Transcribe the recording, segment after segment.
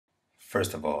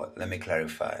First of all, let me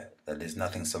clarify that there's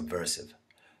nothing subversive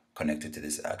connected to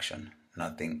this action,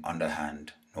 nothing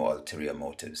underhand, no ulterior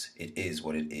motives. It is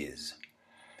what it is.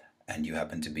 And you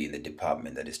happen to be in the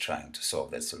department that is trying to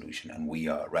solve that solution, and we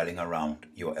are rallying around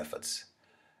your efforts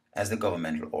as the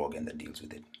governmental organ that deals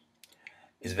with it.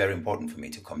 It's very important for me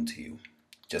to come to you,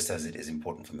 just as it is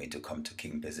important for me to come to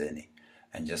King Pezeni,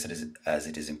 and just as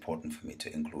it is important for me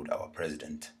to include our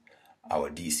president, our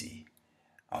DC,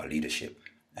 our leadership,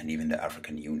 and even the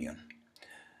African Union,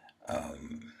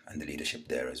 and the leadership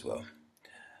there as well.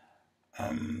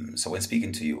 So when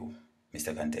speaking to you,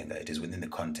 Mr. Kantenga, it is within the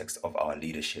context of our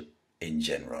leadership in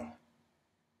general,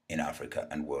 in Africa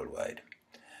and worldwide.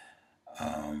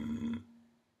 I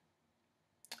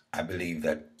believe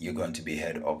that you're going to be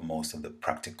head of most of the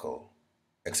practical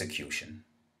execution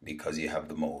because you have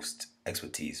the most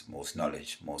expertise, most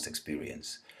knowledge, most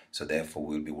experience. So therefore,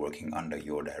 we'll be working under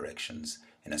your directions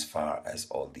in as far as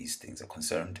all these things are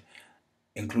concerned,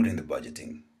 including the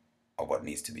budgeting of what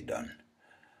needs to be done.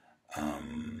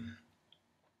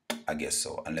 I guess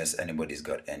so, unless anybody's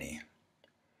got any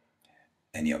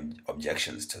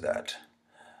objections to that.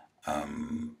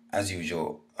 As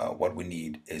usual, what we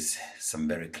need is some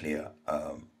very clear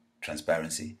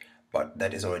transparency, but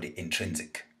that is already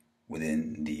intrinsic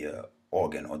within the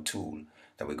organ or tool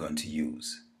that we're going to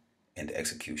use in the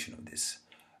execution of this,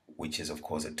 which is, of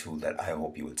course, a tool that I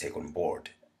hope you will take on board.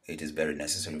 It is very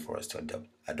necessary for us to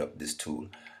adopt this tool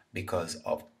because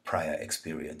of prior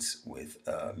experience with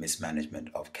mismanagement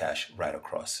of cash right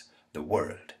across the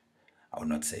world. I would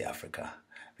not say Africa,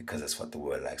 because that's what the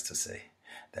world likes to say,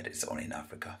 that it's only in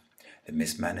Africa. The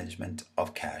mismanagement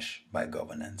of cash by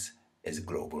governance is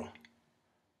global,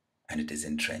 and it is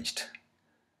entrenched.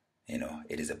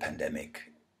 It is a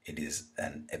pandemic, it is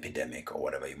an epidemic, or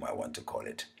whatever you might want to call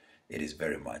it. It is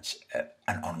very much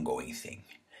an ongoing thing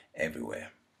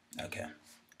everywhere. Okay,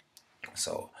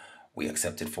 so we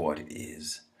accept it for what it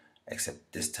is,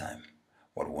 except this time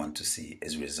what we want to see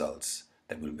is results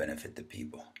that will benefit the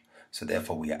people. So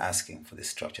therefore we are asking for this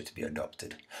structure to be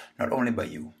adopted, not only by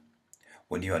you.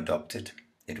 When you adopt it,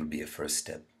 it will be a first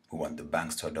step. We want the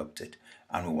banks to adopt it,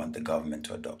 and we want the government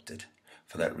to adopt it.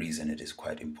 For that reason, it is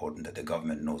quite important that the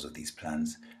government knows of these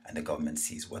plans and the government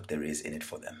sees what there is in it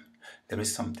for them. There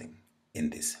is something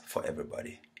in this for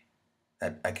everybody.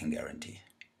 That I can guarantee.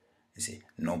 You see,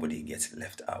 nobody gets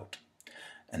left out.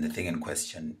 And the thing in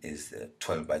question is the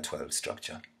 12 by 12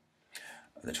 structure.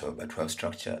 The 12 by 12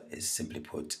 structure is simply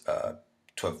put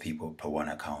 12 people per one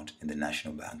account in the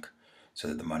national bank so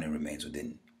that the money remains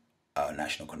within our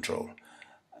national control,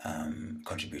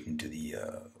 contributing to the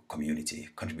community,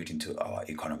 contributing to our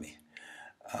economy.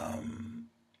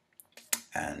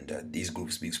 These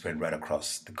groups being spread right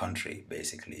across the country,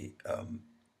 basically,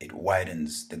 it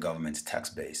widens the government's tax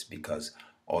base because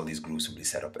all these groups will be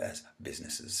set up as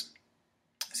businesses.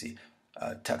 See,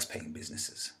 tax-paying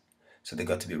businesses. So they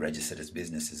got to be registered as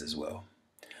businesses as well.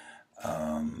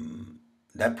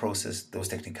 That process, those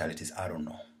technicalities, I don't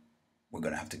know. We're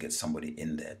going to have to get somebody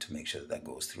in there to make sure that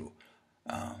goes through.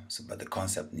 But the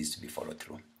concept needs to be followed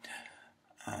through.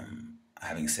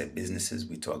 Having said businesses,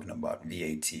 we're talking about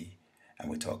VAT, and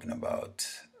we're talking about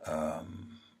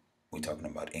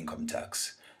income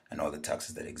tax and all the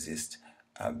taxes that exist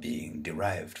being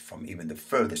derived from even the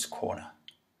furthest corner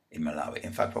in Malawi.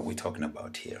 In fact, what we're talking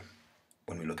about here,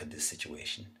 when we look at this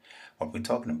situation, what we're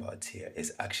talking about here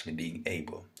is actually being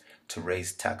able to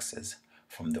raise taxes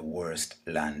from the worst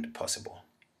land possible.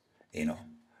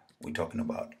 We're talking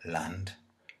about land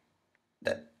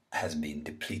that has been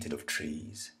depleted of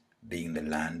trees, being the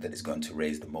land that is going to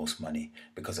raise the most money,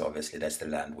 because obviously that's the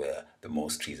land where the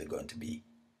most trees are going to be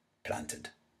planted.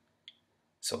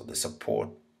 So the support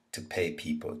to pay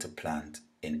people to plant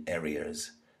in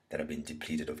areas that have been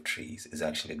depleted of trees is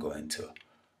actually going to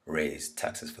raise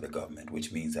taxes for the government,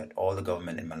 which means that all the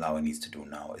government in Malawi needs to do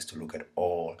now is to look at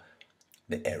all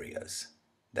the areas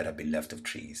that have been left of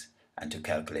trees and to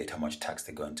calculate how much tax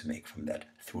they're going to make from that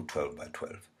through 12 by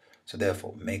 12. So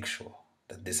therefore, make sure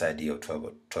that this idea of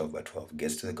 12 by 12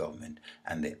 gets to the government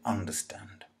and they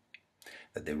understand,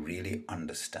 that they really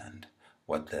understand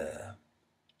what the,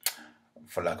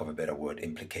 for lack of a better word,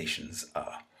 implications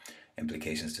are.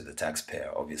 Implications to the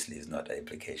taxpayer obviously is not an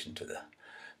implication to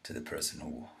the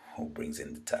person who brings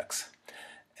in the tax.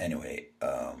 Anyway,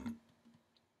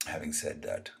 having said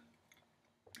that,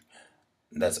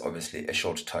 that's obviously a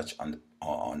short touch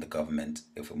on the government.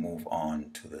 If we move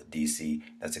on to the DC,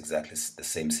 that's exactly the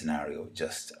same scenario,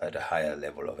 just at a higher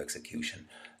level of execution.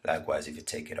 Likewise, if you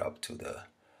take it up to the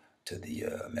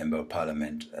member of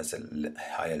parliament, that's a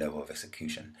higher level of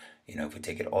execution. If we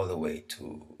take it all the way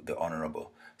to the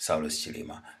honorable Saulus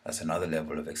Chilima. That's another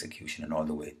level of execution, and all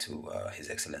the way to His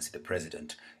Excellency the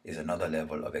President is another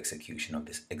level of execution of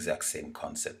this exact same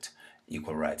concept: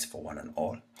 equal rights for one and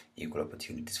all, equal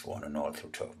opportunities for one and all through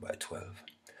 12 by 12.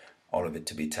 All of it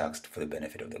to be taxed for the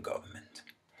benefit of the government.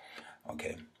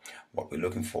 Okay, what we're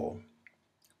looking for,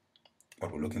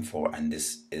 and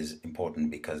this is important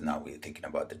because now we're thinking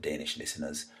about the Danish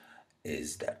listeners,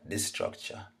 is that this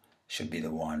structure should be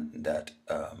the one that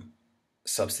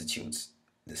substitutes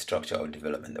the structure of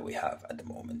development that we have at the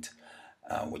moment,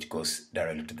 which goes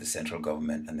directly to the central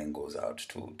government and then goes out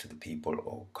to the people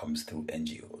or comes through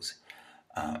NGOs.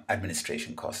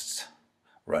 Administration costs,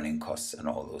 running costs, and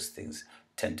all those things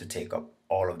tend to take up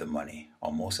all of the money,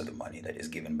 or most of the money, that is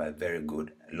given by very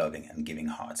good, loving, and giving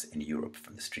hearts in Europe,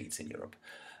 from the streets in Europe.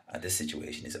 This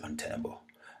situation is untenable.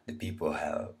 The people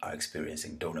are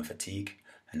experiencing donor fatigue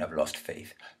and have lost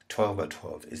faith. 12 by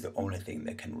 12 is the only thing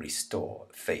that can restore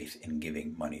faith in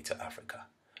giving money to Africa.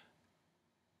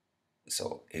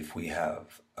 So if we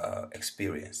have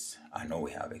experienced, I know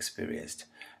we have experienced,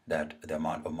 that the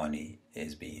amount of money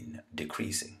is being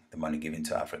decreasing, the money given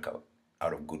to Africa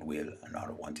out of goodwill and out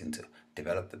of wanting to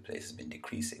develop the place has been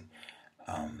decreasing.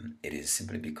 It is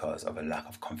simply because of a lack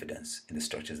of confidence in the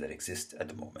structures that exist at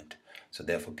the moment. So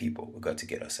therefore, people, we've got to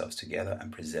get ourselves together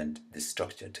and present this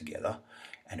structure together.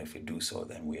 And if we do so,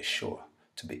 then we are sure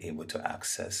to be able to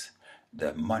access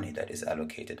the money that is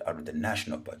allocated out of the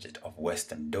national budget of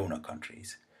Western donor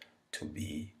countries to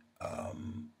be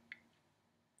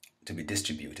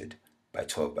distributed by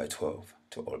 12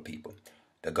 to all people.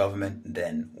 The government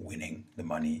then winning the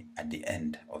money at the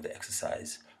end of the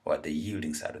exercise, or at the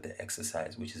yielding side of the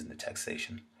exercise, which is in the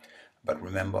taxation. But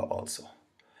remember also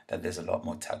that there's a lot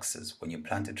more taxes. When you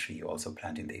plant a tree, you're also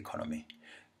planting the economy,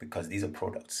 because these are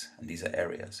products and these are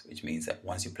areas, which means that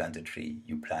once you plant a tree,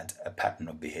 you plant a pattern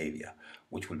of behavior,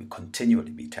 which will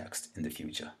continually be taxed in the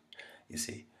future, you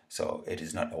see. So it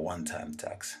is not a one-time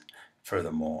tax.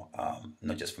 Furthermore,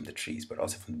 not just from the trees, but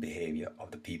also from the behavior of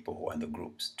the people who are in the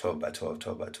groups, 12 by 12,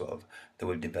 12 by 12, they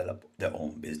will develop their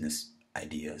own business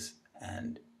ideas,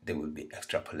 and they will be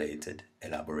extrapolated,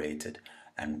 elaborated,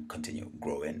 and continue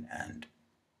growing, and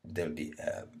there'll be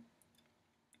a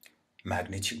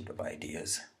magnitude of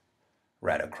ideas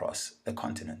right across the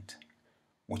continent,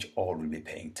 which all will be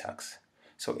paying tax.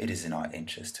 So it is in our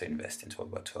interest to invest in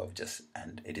 12 by 12,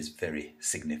 and it is very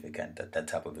significant that that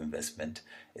type of investment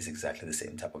is exactly the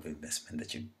same type of investment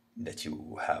that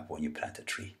you have when you plant a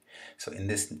tree. So in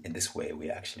this way,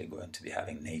 we're actually going to be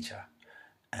having nature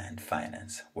and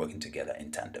finance working together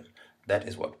in tandem. That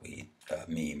is what we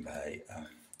mean by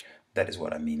that is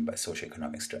what I mean by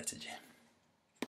socioeconomic strategy.